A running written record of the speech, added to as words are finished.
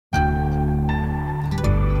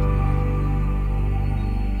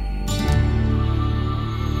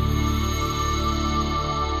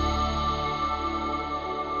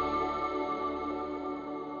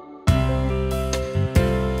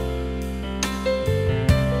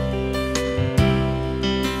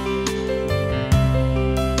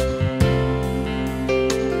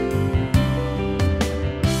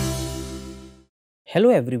Hello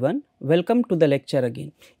everyone, welcome to the lecture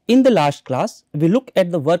again. In the last class, we looked at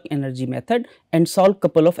the work energy method and solved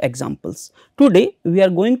couple of examples. Today, we are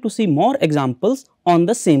going to see more examples on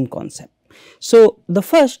the same concept. So, the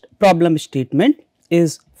first problem statement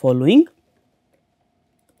is following.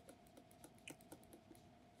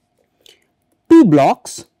 Two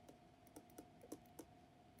blocks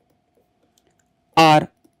are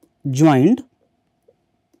joined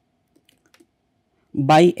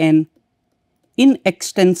by an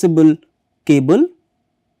inextensible cable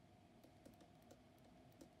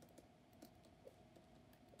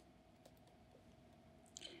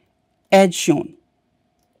as shown.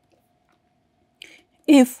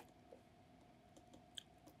 If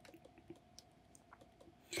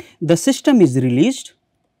the system is released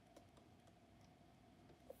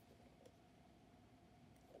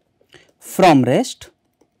from rest,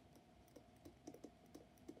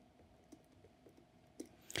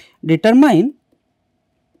 determine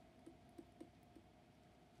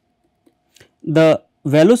the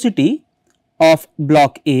velocity of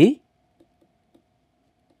block A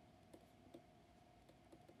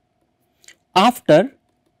after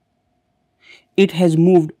it has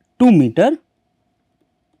moved 2 meter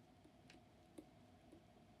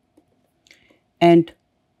and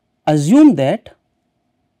assume that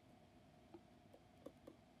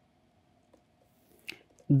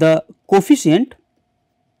the coefficient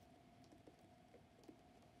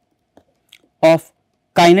of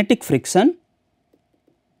kinetic friction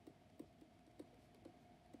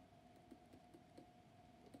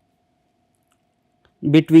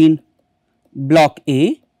between block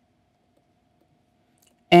A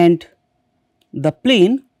and the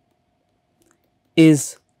plane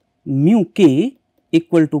is mu k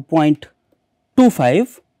equal to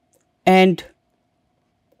 0.25 and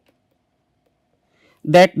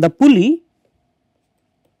that the pulley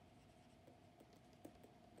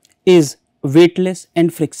is weightless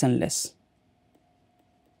and frictionless.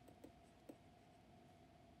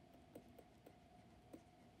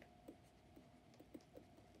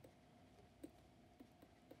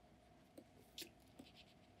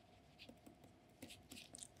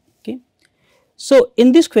 Okay. So,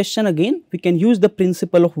 in this question again we can use the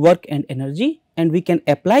principle of work and energy and we can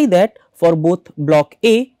apply that for both block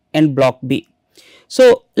A and block B.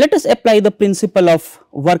 So, let us apply the principle of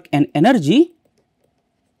work and energy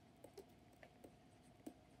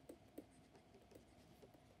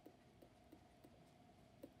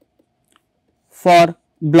for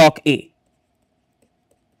block A.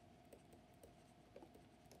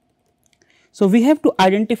 So, we have to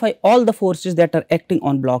identify all the forces that are acting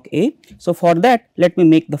on block A. So, for that let me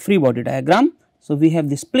make the free body diagram. So, we have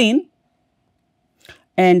this plane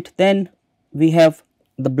and then we have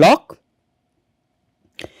the block,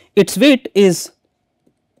 its weight is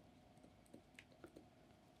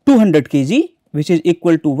 200 kg which is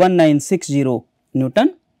equal to 1960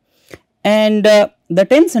 Newton and the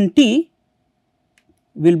tension T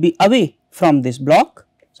will be away from this block.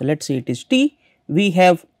 So, let us say it is T, we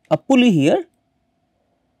have a pulley here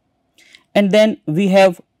and then we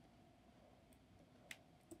have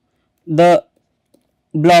the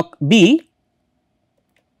block B,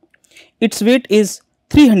 its weight is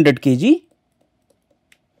 300 kg.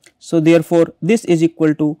 So, therefore, this is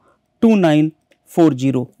equal to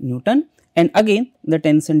 2940 Newton and again the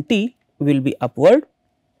tension T will be upward.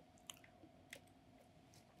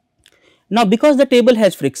 Now, because the table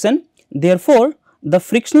has friction, therefore, the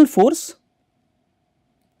frictional force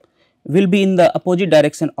will be in the opposite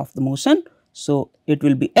direction of the motion. So, it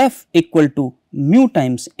will be F equal to mu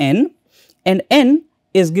times N and N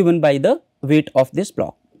is given by the weight of this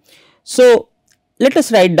block. So, let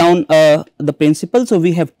us write down the principle. So,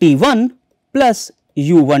 we have T1 plus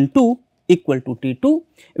U12 equal to T2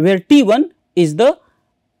 where T1 is the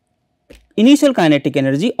initial kinetic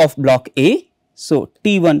energy of block A. So,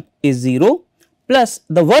 T1 is 0 plus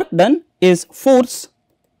the work done is force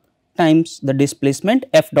times the displacement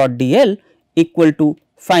F dot dl equal to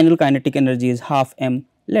final kinetic energy is half m,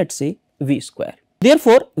 let us say V square.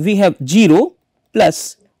 Therefore, we have 0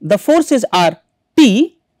 plus the forces are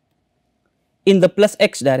T in the plus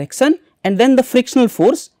x direction and then the frictional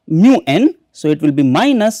force mu n. So, it will be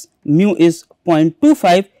minus mu is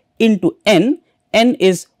 0.25 into n, n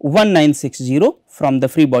is 1960 from the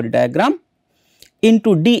free body diagram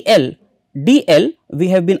into dl. dl we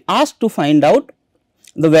have been asked to find out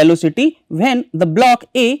the velocity when the block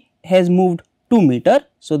A has moved 2 meter.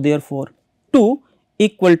 So, therefore, 2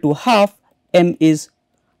 equal to half m is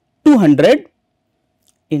 200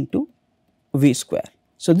 into V square.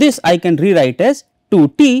 So, this I can rewrite as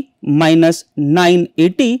 2t minus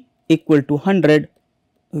 980 equal to 100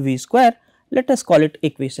 V square. let us call it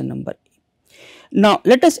equation number A. Now,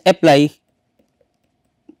 let us apply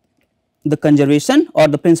the conservation or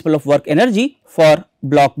the principle of work energy for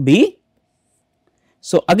block B.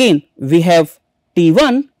 So, again we have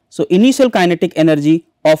T1. So, initial kinetic energy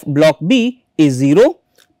of block B is 0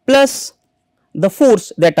 plus the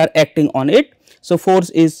force that are acting on it. So, force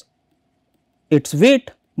is its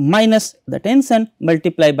weight minus the tension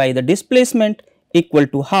multiplied by the displacement equal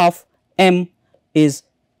to half m is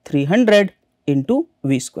 300 into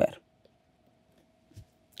v square.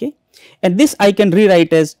 Okay. And this I can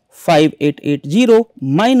rewrite as 5880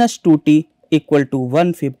 minus 2t equal to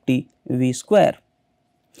 150 v square.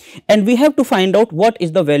 And we have to find out what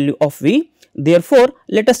is the value of v. Therefore,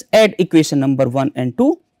 let us add equation number 1 and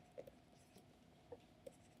 2.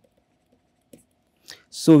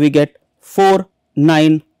 So, we get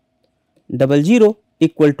 4900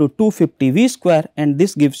 equal to 250 v square, and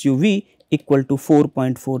this gives you v equal to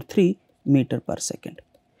 4.43 meter per second.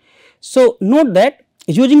 So, note that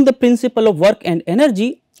using the principle of work and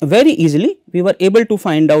energy, very easily we were able to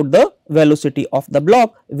find out the velocity of the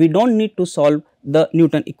block. We do not need to solve the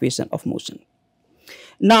Newton equation of motion.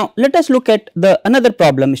 Now, let us look at the another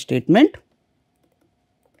problem statement.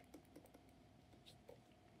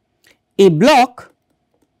 A block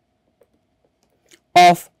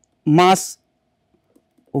of mass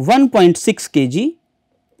 1.6 kg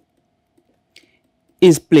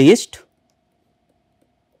is placed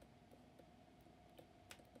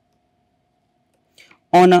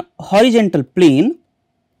on a horizontal plane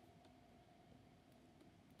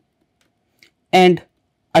and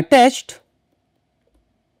attached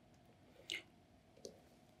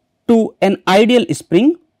to an ideal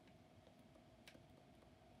spring.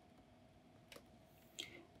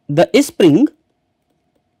 The spring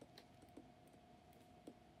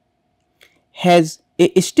has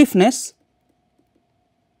a stiffness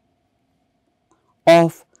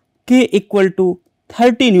of K equal to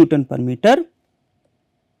 30 Newton per meter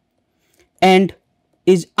and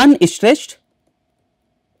is unstretched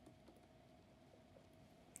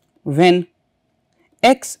when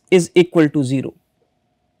x is equal to 0.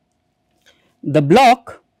 The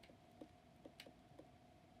block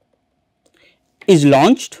is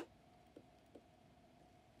launched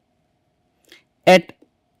at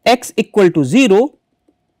x equal to 0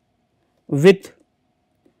 with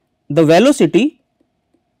the velocity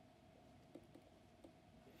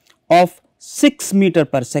of 6 meter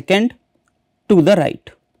per second to the right.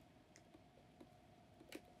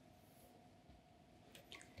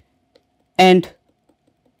 And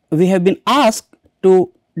we have been asked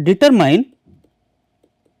to determine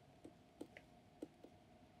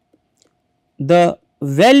the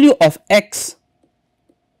value of x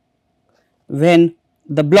when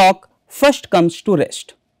the block first comes to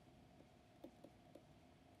rest.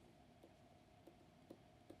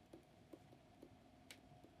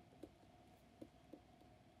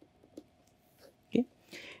 Okay.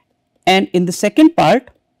 And in the second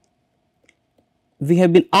part, we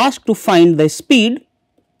have been asked to find the speed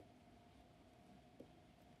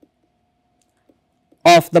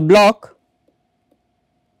of the block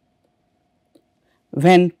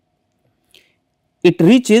when it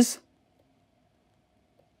reaches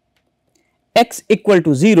x equal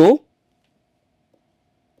to 0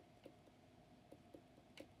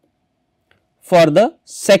 for the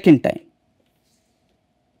second time.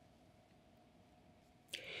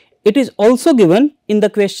 It is also given in the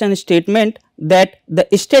question statement that the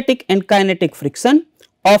static and kinetic friction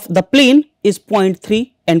of the plane is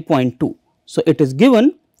 0.3 and 0.2. So, it is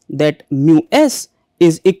given that mu s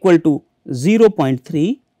is equal to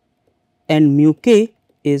 0.3 and mu k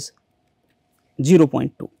is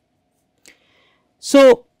 0.2.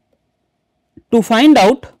 So, to find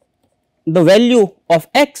out the value of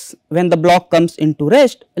x when the block comes into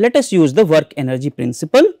rest, let us use the work energy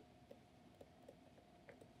principle.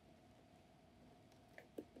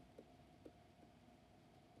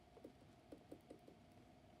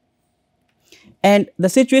 And the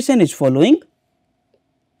situation is following.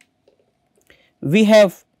 We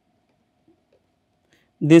have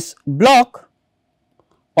this block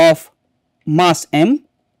of mass m,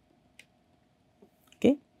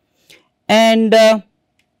 okay, and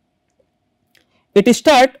it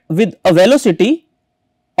starts with a velocity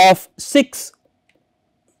of 6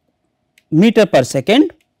 meter per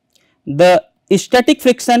second. The static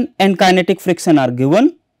friction and kinetic friction are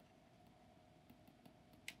given,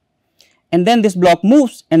 and then this block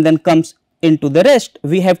moves and then comes into the rest.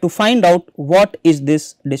 We have to find out what is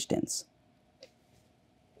this distance.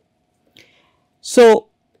 So,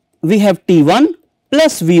 we have T1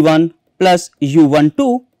 plus V1 plus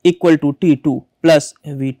U12 equal to T2 plus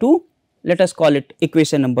V2. let us call it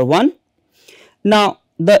equation number 1. Now,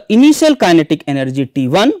 the initial kinetic energy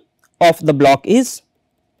T1 of the block is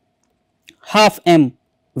half m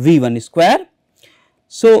V1 square.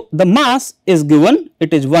 So, the mass is given,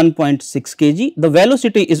 it is 1.6 kg, the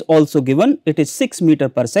velocity is also given, it is 6 meter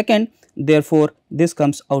per second, therefore, this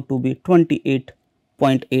comes out to be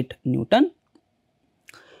 28.8 Newton.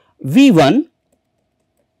 V1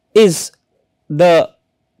 is the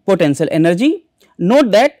potential energy.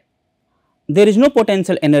 Note that there is no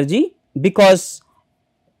potential energy because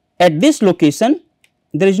at this location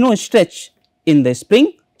there is no stretch in the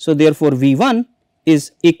spring. So, therefore, V1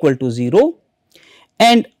 is equal to 0,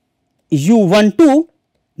 and U12,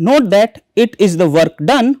 note that it is the work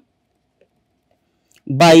done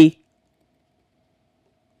by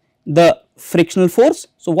the frictional force.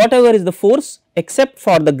 So, whatever is the force except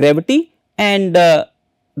for the gravity and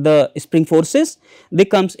the spring forces, they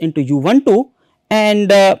comes into U12, and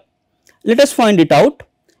let us find it out.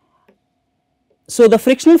 So, the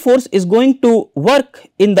frictional force is going to work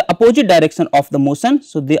in the opposite direction of the motion.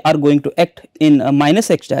 So, they are going to act in a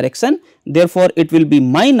minus x direction, therefore, it will be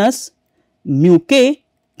minus mu k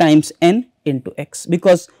times n into x,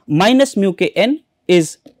 because minus mu k n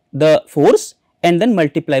is the force and then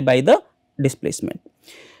multiply by the displacement.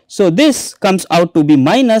 So, this comes out to be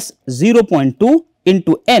minus 0.2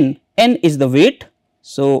 into n, n is the weight.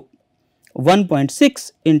 So,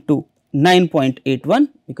 1.6 into 9.81,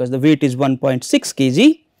 because the weight is 1.6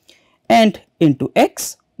 kg, and into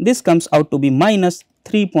x, this comes out to be minus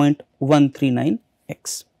 3.139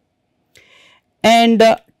 x. And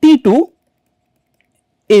T2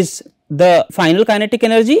 is the final kinetic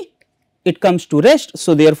energy, it comes to rest.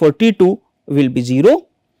 So, therefore, T2 will be 0.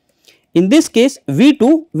 In this case,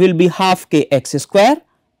 V2 will be half k x square.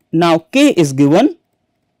 Now, k is given.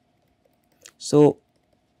 So,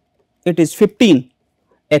 it is 15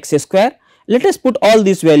 x square. Let us put all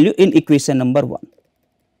these value in equation number 1.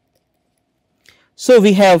 So,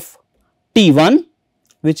 we have T1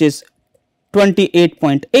 which is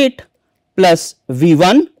 28.8 plus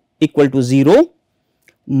V1 equal to 0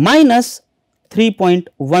 minus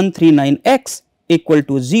 3.139 x equal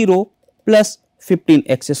to 0 plus 15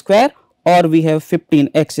 x square, or we have 15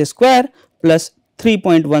 x square plus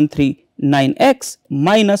 3.139 x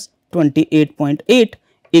minus 28.8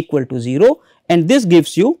 equal to 0, and this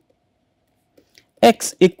gives you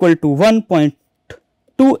x equal to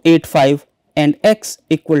 1.285 and x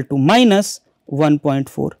equal to minus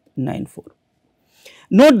 1.494.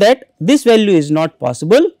 Note that this value is not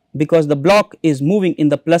possible because the block is moving in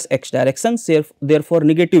the plus x direction, therefore,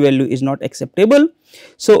 negative value is not acceptable.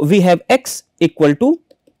 So, we have x equal to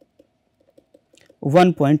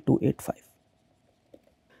 1.285.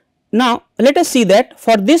 Now, let us see that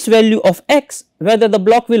for this value of x, whether the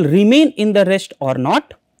block will remain in the rest or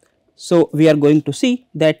not. So, we are going to see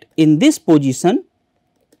that in this position,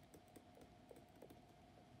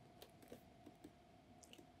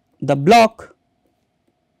 the block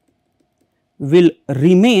will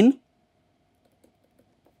remain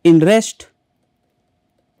in rest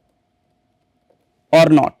or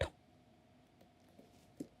not.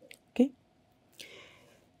 Okay.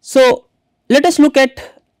 So, let us look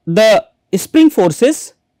at the spring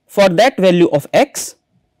forces for that value of x.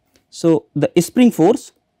 So, the spring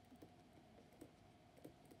force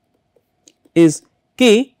is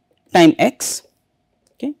k time x.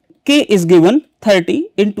 Okay. K is given 30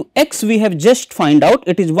 into x, we have just find out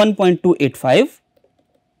it is 1.285.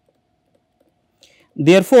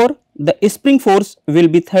 Therefore, the spring force will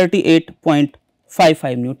be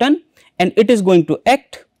 38.55 Newton, and it is going to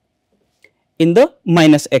act in the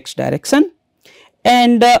minus x direction.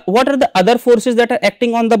 And what are the other forces that are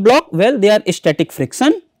acting on the block? Well, they are static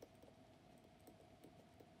friction.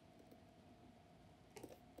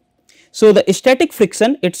 So, the static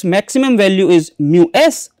friction, its maximum value is mu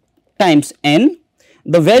s times n.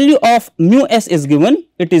 The value of mu s is given,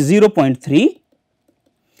 it is 0.3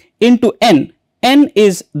 into n. N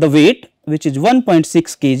is the weight, which is 1.6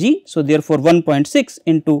 kg. So, therefore, 1.6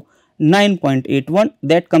 into 9.81,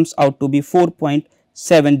 that comes out to be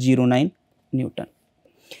 4.709 Newton.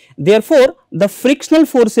 Therefore, the frictional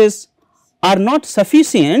forces are not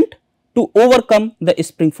sufficient to overcome the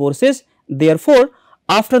spring forces. Therefore,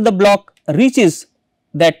 after the block reaches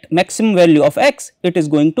that maximum value of x, it is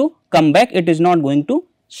going to come back, it is not going to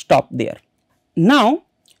stop there. Now,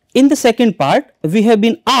 in the second part, we have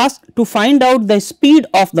been asked to find out the speed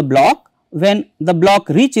of the block when the block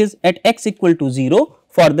reaches at x equal to 0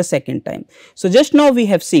 for the second time. So, just now we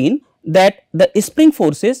have seen that the spring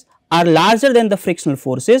forces are larger than the frictional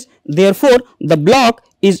forces, therefore, the block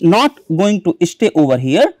is not going to stay over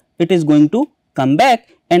here, it is going to come back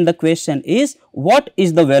and the question is what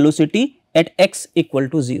is the velocity at x equal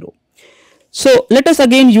to 0. So, let us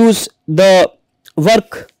again use the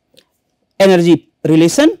work energy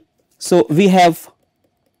relation. So, we have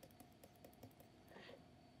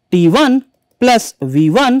T1 plus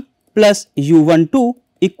V1 plus U12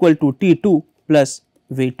 equal to T2 plus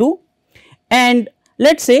V2, and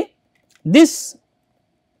let us say this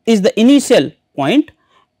is the initial point.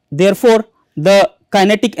 Therefore, the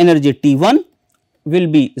kinetic energy T1 will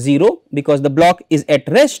be 0 because the block is at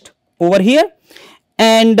rest over here,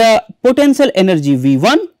 and potential energy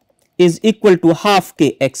V1 is equal to half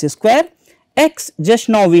k x square. X just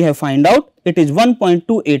now we have find out, it is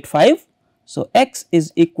 1.285. So, x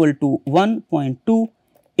is equal to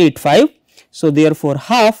 1.285. So, therefore,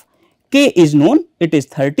 half k is known, it is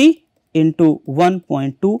 30 into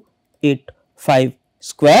 1.285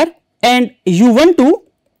 square, and U12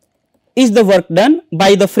 is the work done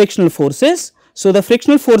by the frictional forces. So, the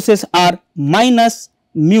frictional forces are minus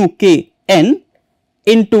mu k n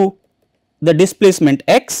into the displacement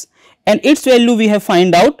x, and its value we have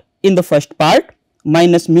find out in the first part,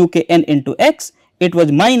 minus mu k n into x, it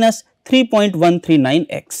was minus 3.139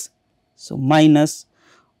 x. So, minus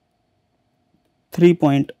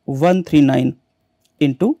 3.139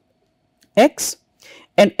 into x,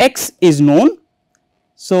 and x is known.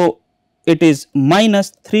 So, it is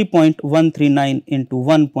minus 3.139 into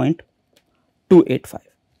 1.285.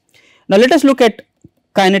 Now, let us look at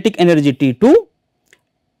kinetic energy T2.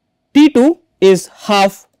 T2 is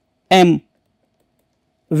half m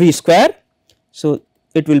v square. So,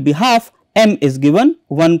 it will be half, m is given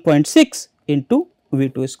 1.6 into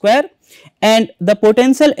v2 square, and the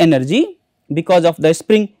potential energy because of the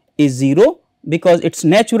spring is 0 because its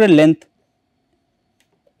natural length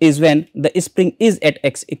is when the spring is at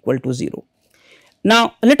x equal to 0.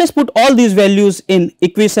 Now, let us put all these values in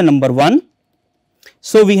equation number 1.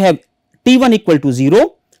 So, we have T1 equal to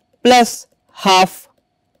 0 plus half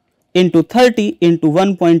into 30 into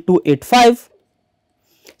 1.285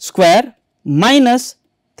 square minus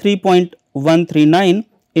 3.139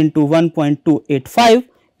 into 1.285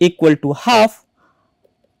 equal to half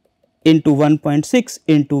into 1.6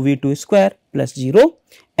 into V2 square plus 0,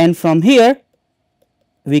 and from here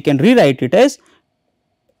we can rewrite it as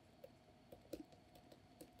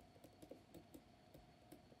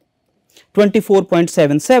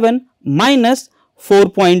 24.77 minus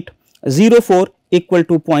 4.04 equal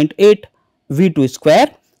to 0.8 V2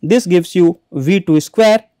 square. This gives you V2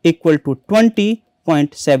 square equal to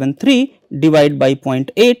 20.73 divided by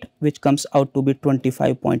 0.8, which comes out to be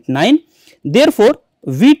 25.9. Therefore,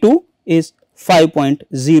 V2 is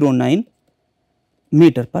 5.09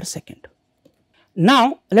 meter per second.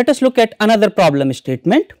 Now, let us look at another problem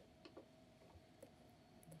statement.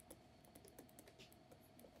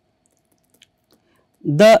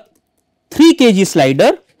 The 3 kg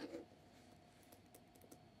slider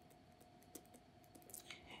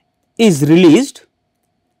is released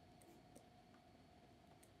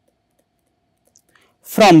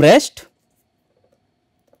from rest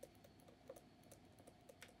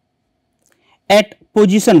at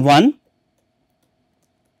position 1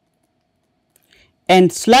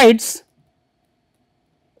 and slides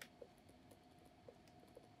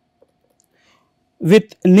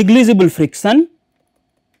with negligible friction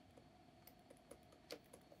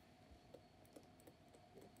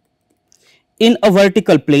in a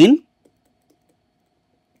vertical plane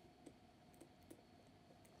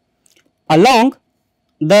along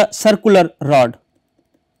the circular rod.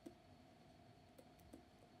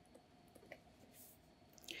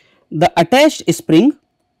 The attached spring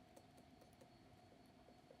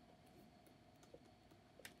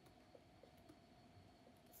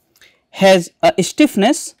has a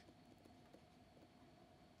stiffness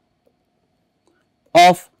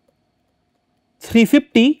of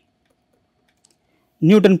 350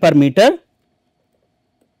 Newton per meter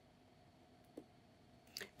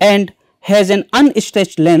and has an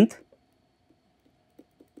unstretched length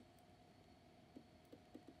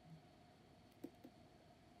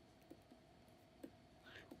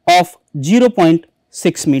of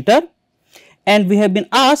 0.6 meter, and we have been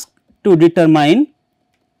asked to determine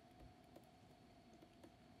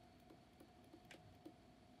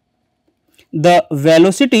the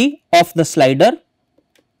velocity of the slider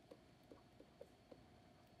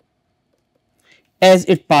as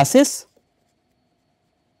it passes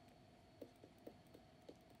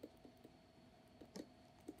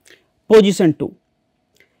position 2.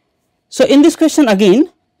 So, in this question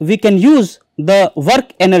again we can use the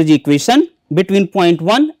work energy equation between point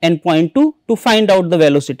 1 and point 2 to find out the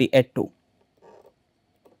velocity at 2.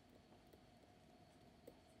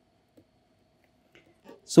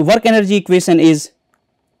 So, work energy equation is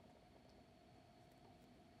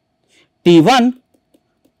T1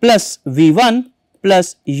 plus V1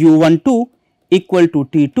 plus U12 equal to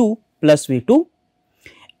T2 plus V2.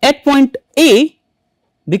 At point A,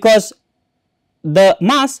 because the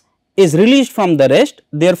mass is released from the rest,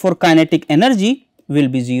 therefore, kinetic energy will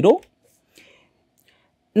be 0.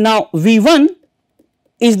 Now, V1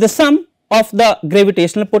 is the sum of the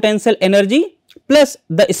gravitational potential energy plus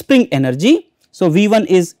the spring energy. So, V1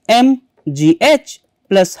 is mgh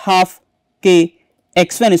plus half k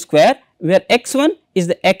x1 square, where x1 is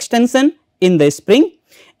the extension in the spring,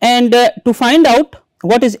 and to find out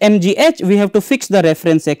what is mgh, we have to fix the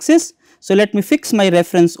reference axis. So, let me fix my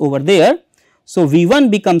reference over there. So, V1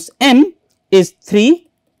 becomes m is 3,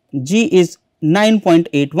 g is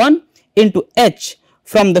 9.81 into h.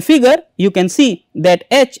 From the figure you can see that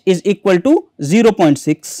h is equal to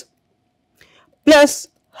 0.6 plus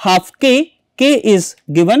half k, k is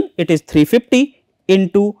given, it is 350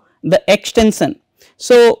 into the extension.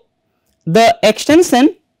 So, the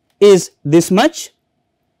extension is this much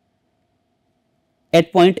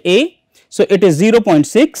at point A. So, it is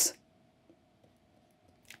 0.6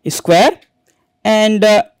 square, and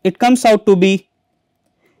it comes out to be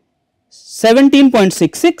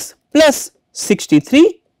 17.66 plus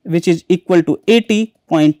 63, which is equal to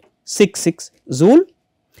 80.66 joule,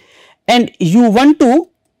 and U12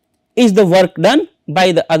 is the work done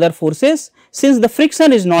by the other forces. Since the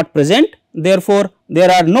friction is not present, therefore, there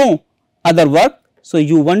are no other work. So,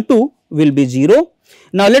 U12 will be 0.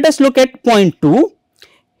 Now, let us look at point 2.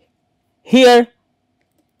 Here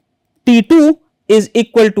T2 is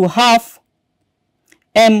equal to half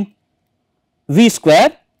m v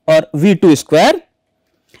square or V2 square,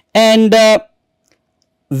 and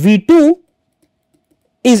V2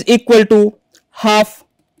 is equal to half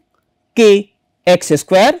k x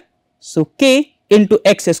square. So, k into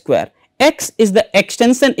x square, x is the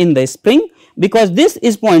extension in the spring, because this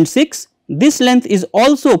is 0.6, this length is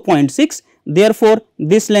also 0.6, therefore,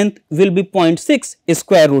 this length will be 0.6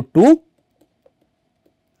 square root 2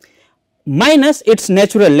 minus its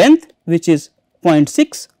natural length, which is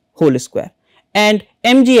 0.6 whole square, and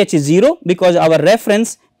mgh is 0 because our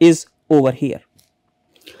reference is over here.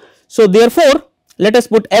 So, therefore, let us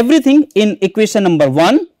put everything in equation number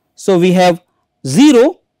 1. So, we have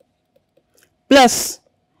 0 plus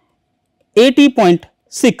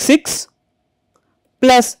 80.66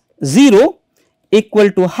 plus 0 equal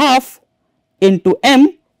to half into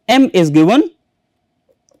m is given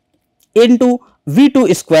into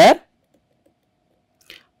V2 square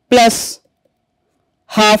plus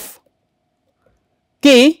half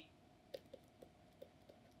k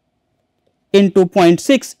into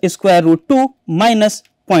 0.6 square root 2 minus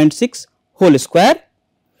 0.6 whole square,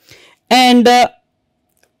 and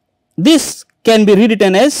this can be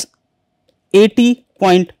rewritten as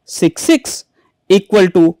 80.66 equal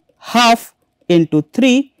to half into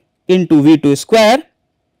 3 into V2 square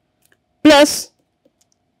plus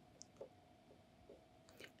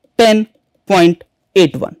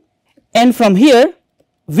 10.81, and from here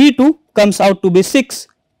V2 comes out to be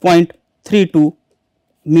 6.32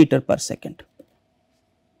 meter per second.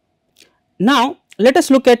 Now, let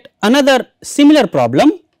us look at another similar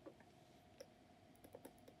problem,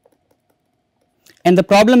 and the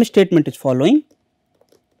problem statement is following.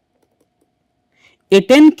 A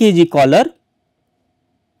 10 kg collar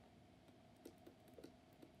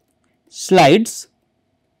slides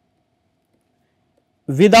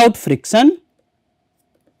without friction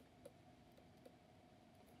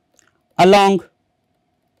along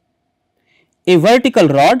a vertical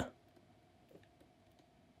rod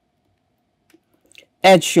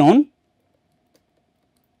as shown.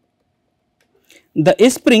 The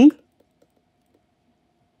spring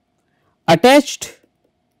attached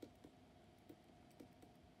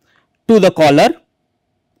to the collar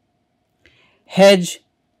has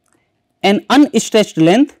an unstretched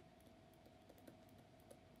length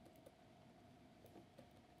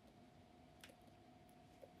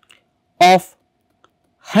of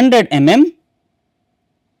 100 mm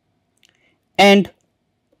and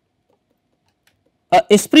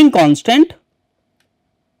a spring constant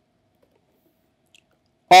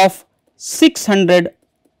of 600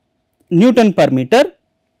 Newton per meter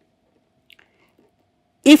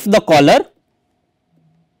if the collar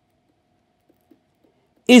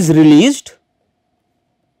is released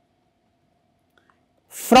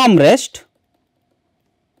from rest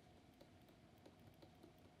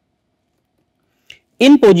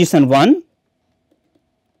in position 1,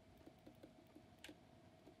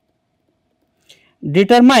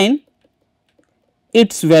 determine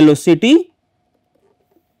its velocity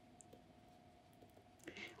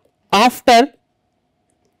after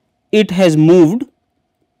it has moved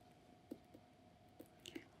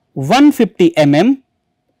 150 mm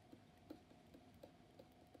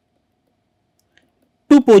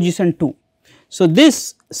to position 2. So,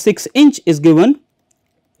 this 6 inch is given,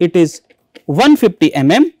 it is 150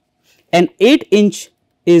 mm and 8 inch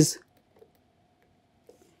is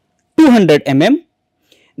 200 mm.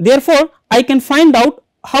 Therefore, I can find out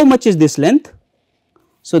how much is this length.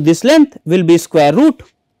 So, this length will be square root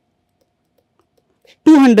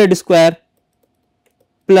 200 square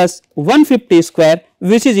plus 150 square,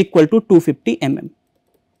 which is equal to 250 mm.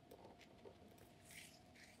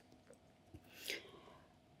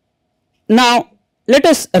 Now, let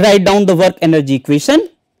us write down the work energy equation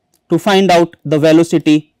to find out the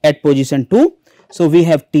velocity at position 2. So, we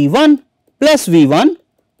have T1 plus V1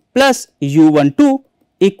 plus U12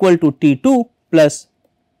 equal to T2 plus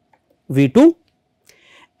V2,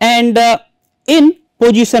 and in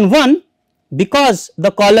position 1, because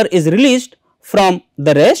the collar is released from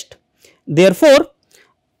the rest, therefore,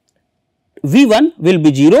 V1 will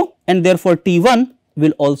be 0 and therefore, T1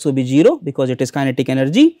 will also be 0 because it is kinetic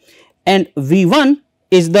energy, and V1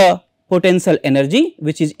 is the potential energy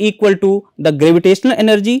which is equal to the gravitational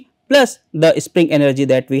energy plus the spring energy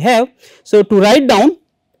that we have. So, to write down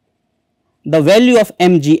the value of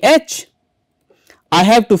mgh, I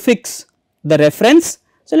have to fix the reference.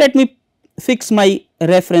 So, let me fix my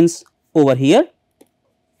reference over here.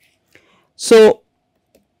 So,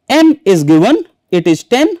 m is given, it is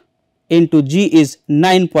 10 into g is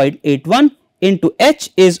 9.81 into h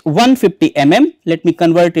is 150 mm. Let me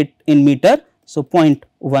convert it in meter. So,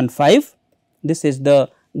 0.15, this is the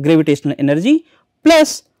gravitational energy,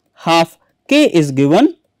 plus half k is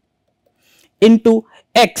given into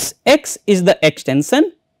x. X is the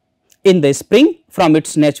extension in the spring from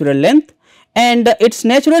its natural length, and its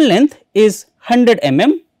natural length is 100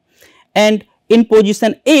 mm, and in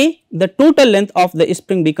position A the total length of the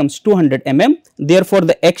spring becomes 200 mm. Therefore,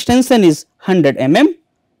 the extension is 100 mm.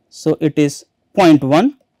 So, it is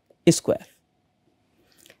 0.1 square.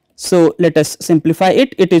 So, let us simplify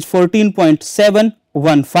it. It is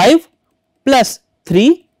 14.715 plus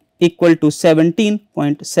 3 equal to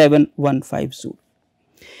 17.715 joule.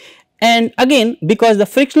 And again, because the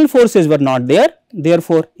frictional forces were not there,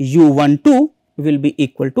 therefore, U12 will be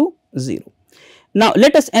equal to 0. Now,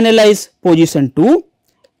 let us analyze position 2.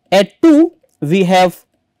 At 2, we have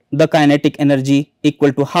the kinetic energy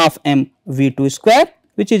equal to half m V2 square,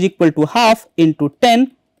 which is equal to half into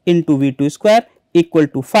 10 into V2 square equal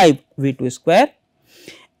to 5 V2 square,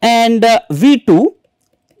 and V2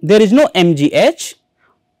 there is no mgh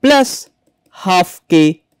plus half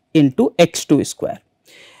k into x2 square.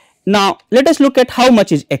 Now, let us look at how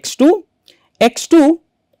much is x2. x2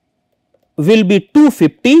 will be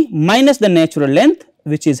 250 minus the natural length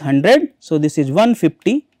which is 100. So, this is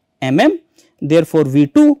 150 mm. Therefore,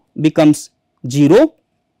 V2 becomes 0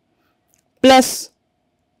 plus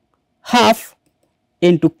half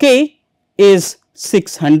into k is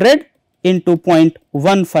 600 into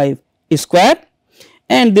 0.15 square,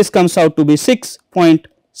 and this comes out to be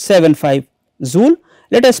 6.75 joule.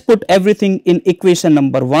 Let us put everything in equation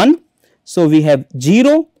number 1. So, we have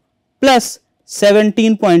 0 plus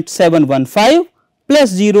 17.715 plus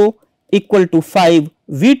 0 equal to 5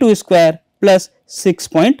 V2 square plus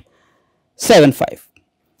 6.75.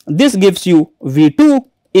 This gives you V2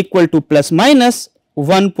 equal to plus minus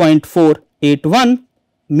 1.481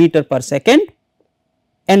 meter per second,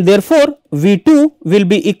 and therefore, V2 will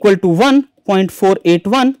be equal to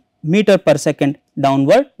 1.481 meter per second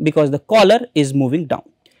downward because the collar is moving down.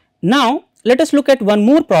 Now, let us look at one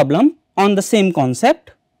more problem on the same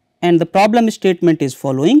concept, and the problem statement is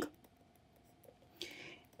following.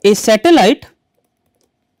 A satellite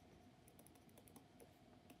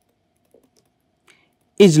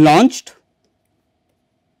is launched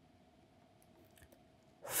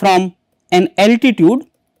from an altitude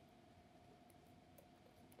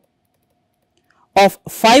of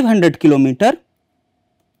 500 kilometer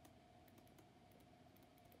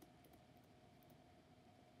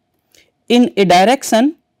in a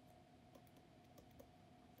direction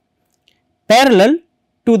parallel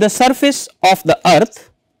to the surface of the earth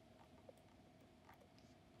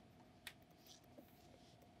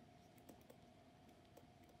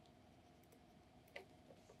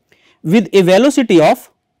with a velocity of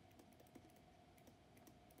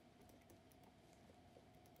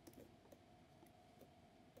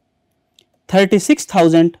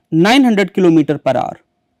 36,900 kilometer per hour.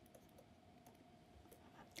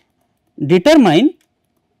 Determine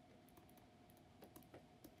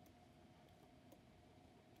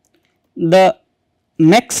the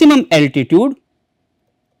maximum altitude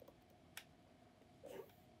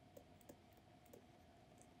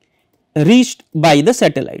reached by the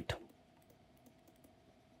satellite.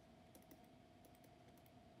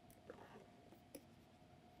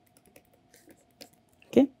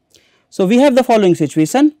 Okay. So, we have the following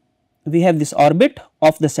situation, we have this orbit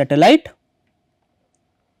of the satellite,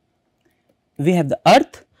 we have the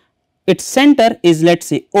earth, its center is let us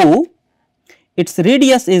say O, its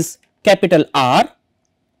radius is capital R,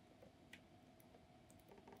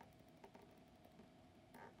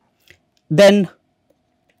 then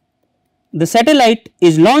the satellite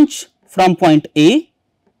is launched from point A,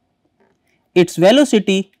 its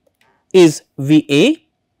velocity is VA,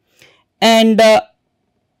 and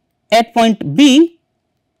at point B,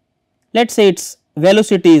 let us say its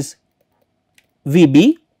velocity is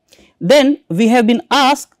VB. Then we have been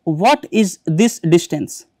asked what is this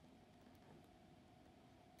distance,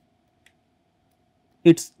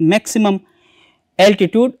 its maximum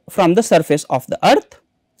altitude from the surface of the earth.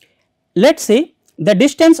 Let us say the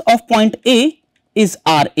distance of point A is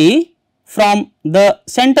RA from the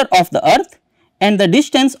center of the earth and the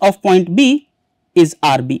distance of point B is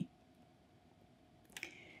RB.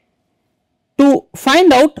 To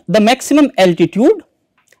find out the maximum altitude,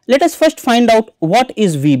 let us first find out what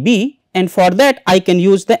is VB, and for that I can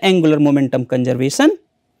use the angular momentum conservation.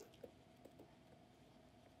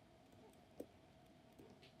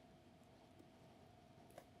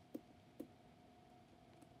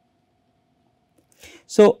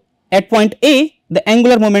 So, at point A the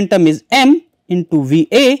angular momentum is m into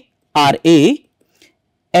VA RA,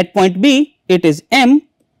 at point B it is m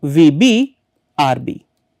VB RB,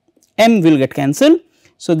 m will get cancelled.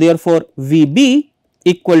 So, therefore, VB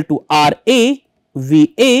equal to RA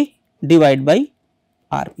VA divided by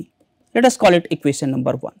RB. Let us call it equation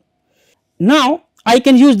number 1. Now, I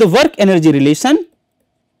can use the work energy relation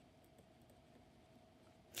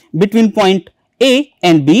between point A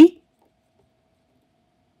and B.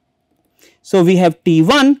 So, we have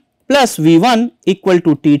T1 plus V1 equal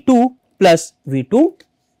to T2 plus V2.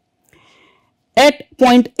 At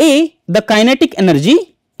point A, the kinetic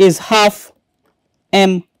energy is half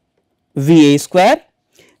m VA square.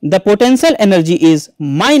 The potential energy is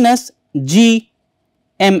minus G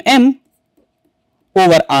mm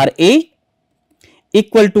over RA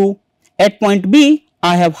equal to, at point B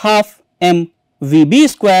I have half m VB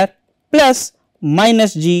square plus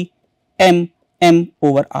minus G mm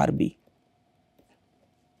over RB.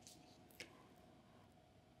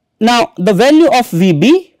 Now, the value of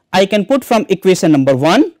VB I can put from equation number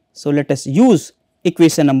 1. So, let us use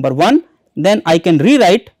equation number 1, then I can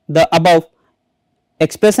rewrite the above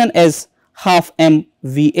expression as half m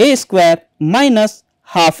VA square minus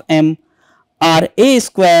half m RA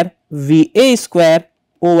square VA square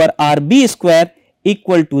over RB square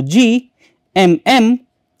equal to G mm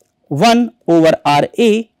 1 over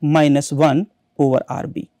RA minus 1 over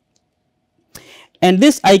RB. And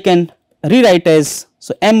this I can rewrite as,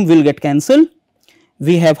 so m will get cancelled,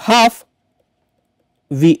 we have half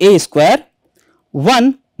VA square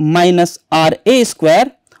 1 minus RA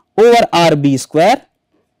square over RB square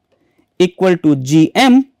equal to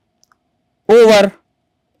Gm over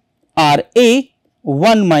RA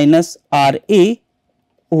 1 minus RA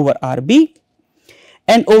over RB,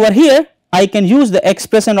 and over here I can use the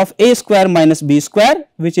expression of A square minus B square,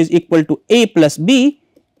 which is equal to A plus B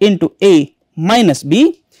into A minus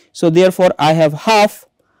B. So, therefore, I have half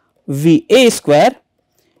VA square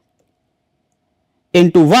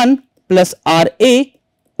into 1 plus RA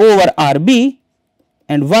over RB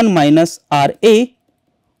and 1 minus RA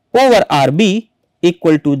over RB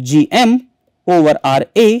equal to Gm over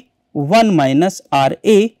RA 1 minus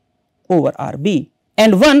RA over RB,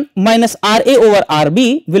 and 1 minus RA over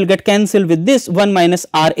RB will get cancelled with this 1 minus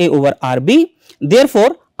RA over RB.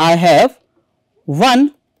 Therefore, I have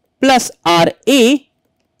 1 plus RA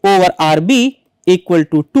over RB equal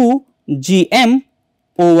to 2 Gm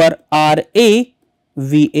over RA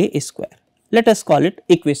VA square. Let us call it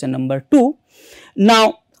equation number 2.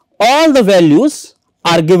 Now, all the values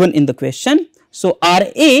are given in the question. So,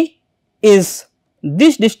 RA is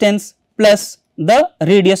this distance plus the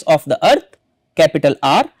radius of the earth capital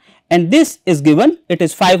R, and this is given, it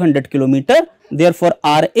is 500 kilometer. Therefore,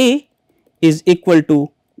 RA is equal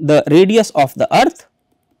to the radius of the earth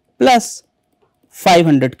plus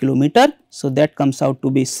 500 kilometer. So, that comes out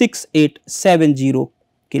to be 6870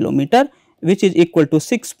 kilometer, which is equal to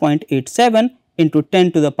 6.87 into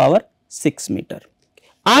 10 to the power 6 meter.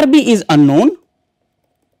 RB is unknown,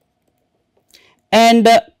 and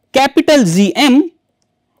capital Gm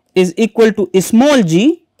is equal to small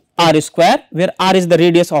g r square, where r is the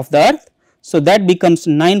radius of the earth. So, that becomes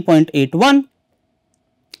 9.81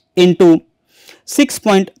 into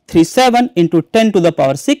 6.37 into 10 to the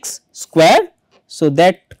power 6 square. So,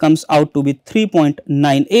 that comes out to be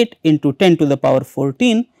 3.98 into 10 to the power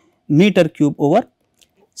 14 meter cube over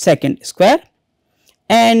second square.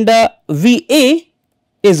 And VA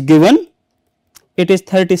is given, it is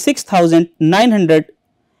 36,900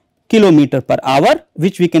 kilometer per hour,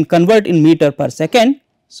 which we can convert in meter per second.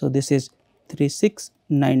 So, this is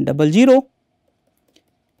 36900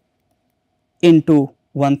 into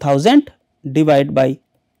 1000 divided by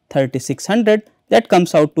 3600, that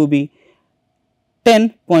comes out to be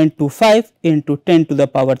 10.25 into 10 to the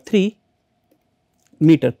power 3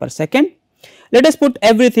 meter per second. Let us put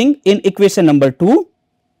everything in equation number 2.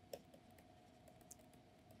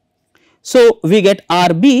 So, we get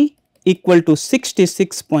RB equal to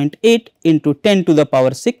 66.8 into 10 to the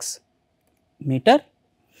power 6 meter.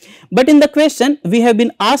 But in the question we have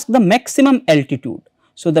been asked the maximum altitude.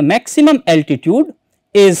 So, the maximum altitude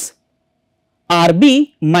is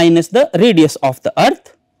RB minus the radius of the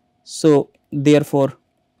earth. So, therefore,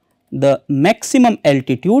 the maximum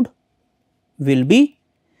altitude will be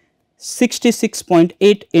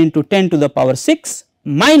 66.8 into 10 to the power 6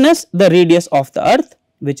 minus the radius of the earth,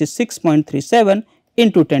 which is 6.37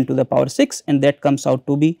 into 10 to the power 6, and that comes out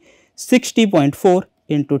to be 60.4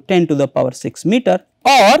 into 10 to the power 6 meter,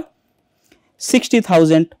 or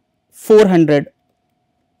 60,400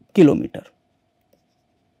 kilometer.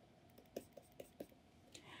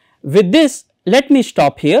 With this, let me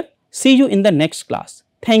stop here. See you in the next class.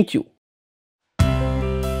 Thank you.